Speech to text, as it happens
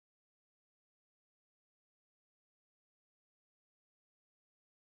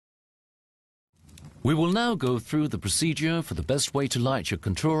We will now go through the procedure for the best way to light your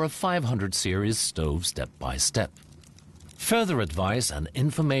Contura 500 series stove step by step. Further advice and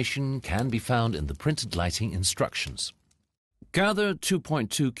information can be found in the printed lighting instructions. Gather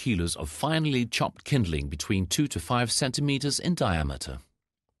 2.2 kilos of finely chopped kindling between 2 to 5 centimeters in diameter.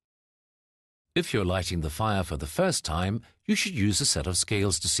 If you're lighting the fire for the first time, you should use a set of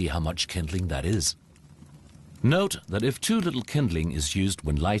scales to see how much kindling that is. Note that if too little kindling is used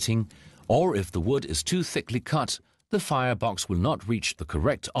when lighting, or if the wood is too thickly cut, the firebox will not reach the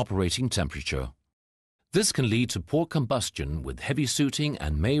correct operating temperature. This can lead to poor combustion with heavy sooting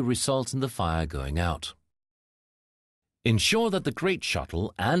and may result in the fire going out. Ensure that the grate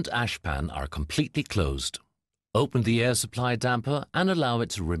shuttle and ash pan are completely closed. Open the air supply damper and allow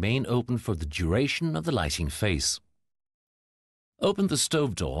it to remain open for the duration of the lighting phase. Open the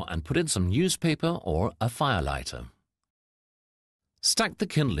stove door and put in some newspaper or a firelighter. Stack the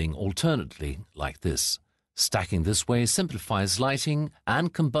kindling alternately like this. Stacking this way simplifies lighting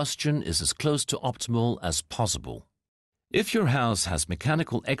and combustion is as close to optimal as possible. If your house has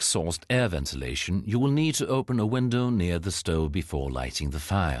mechanical exhaust air ventilation, you will need to open a window near the stove before lighting the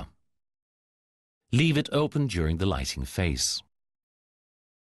fire. Leave it open during the lighting phase.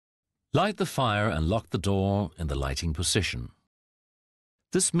 Light the fire and lock the door in the lighting position.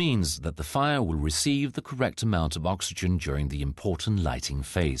 This means that the fire will receive the correct amount of oxygen during the important lighting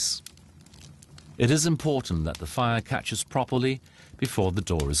phase. It is important that the fire catches properly before the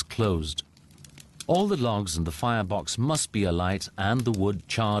door is closed. All the logs in the firebox must be alight and the wood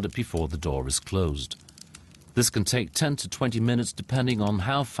charred before the door is closed. This can take 10 to 20 minutes depending on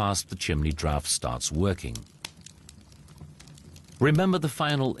how fast the chimney draft starts working. Remember the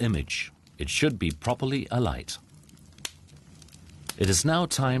final image. It should be properly alight. It is now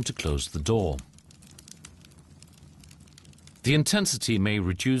time to close the door. The intensity may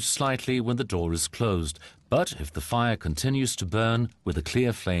reduce slightly when the door is closed, but if the fire continues to burn with a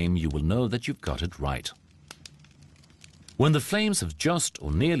clear flame, you will know that you've got it right. When the flames have just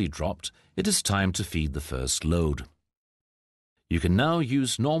or nearly dropped, it is time to feed the first load. You can now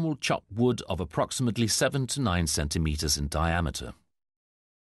use normal chopped wood of approximately 7 to 9 centimeters in diameter.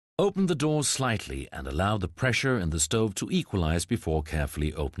 Open the door slightly and allow the pressure in the stove to equalize before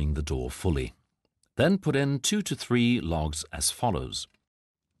carefully opening the door fully. Then put in 2 to 3 logs as follows.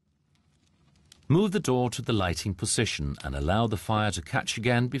 Move the door to the lighting position and allow the fire to catch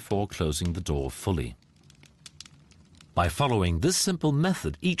again before closing the door fully. By following this simple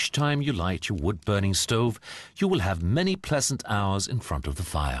method each time you light your wood-burning stove, you will have many pleasant hours in front of the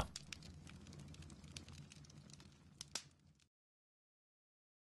fire.